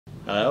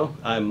Hello,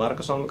 I'm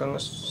Marko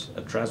Solmukangas,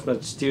 a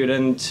TRANSMED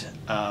student,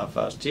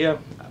 first year.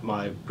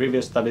 My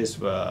previous studies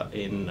were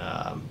in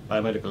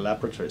biomedical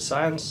laboratory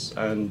science,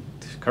 and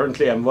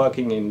currently I'm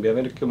working in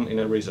biomedicum in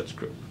a research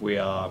group. We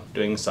are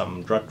doing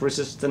some drug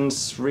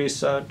resistance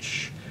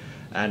research,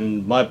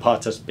 and my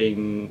part has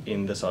been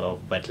in the sort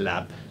of wet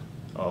lab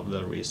of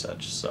the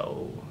research,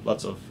 so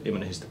lots of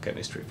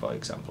immunohistochemistry, for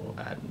example,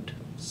 and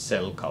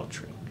cell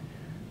culturing.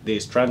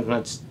 These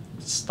TRANSMED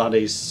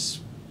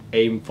studies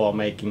aim for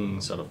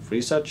making sort of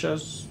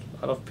researchers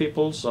out of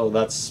people, so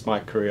that's my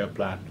career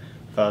plan.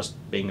 First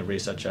being a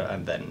researcher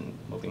and then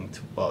moving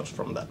towards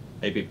from that,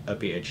 maybe a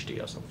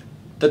PhD or something.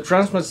 The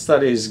TRANSMED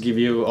studies give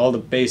you all the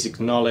basic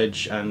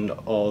knowledge and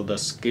all the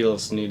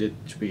skills needed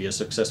to be a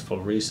successful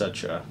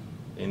researcher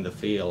in the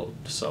field,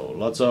 so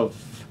lots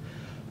of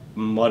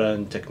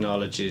modern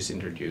technologies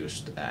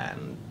introduced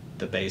and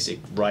the basic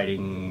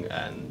writing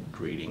and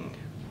reading,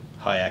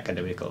 high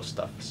academical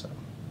stuff. So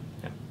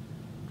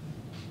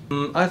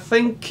I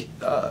think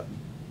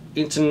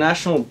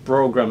international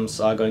programs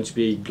are going to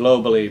be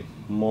globally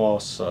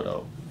more sort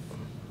of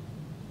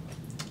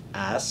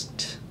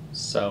asked,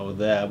 so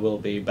there will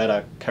be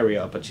better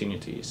career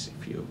opportunities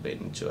if you've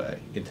been to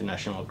an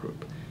international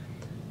group.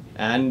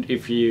 And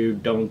if you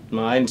don't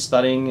mind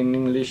studying in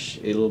English,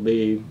 it'll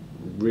be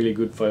really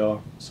good for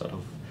your sort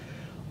of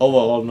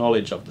overall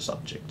knowledge of the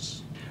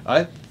subjects.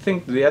 I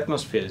think the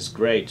atmosphere is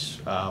great.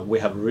 We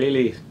have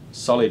really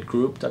solid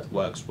group that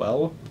works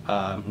well.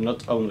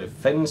 Not only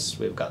Finns,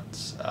 we've got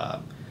a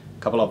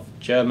couple of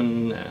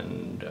German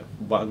and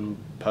one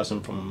person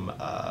from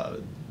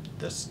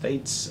the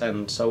States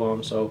and so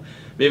on. So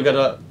we've got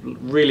a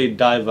really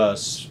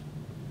diverse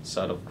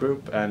sort of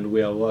group and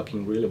we are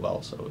working really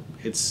well. So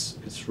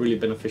it's really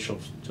beneficial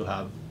to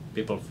have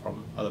people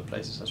from other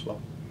places as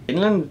well.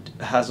 Finland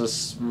has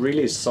a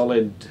really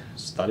solid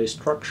study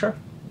structure.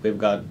 We've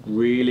got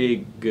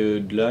really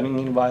good learning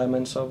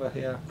environments over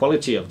here.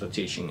 Quality of the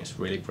teaching is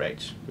really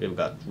great. We've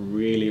got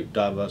really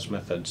diverse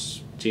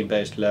methods,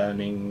 team-based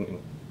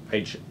learning,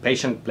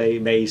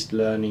 patient-based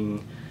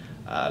learning,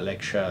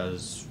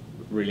 lectures,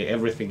 really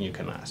everything you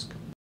can ask.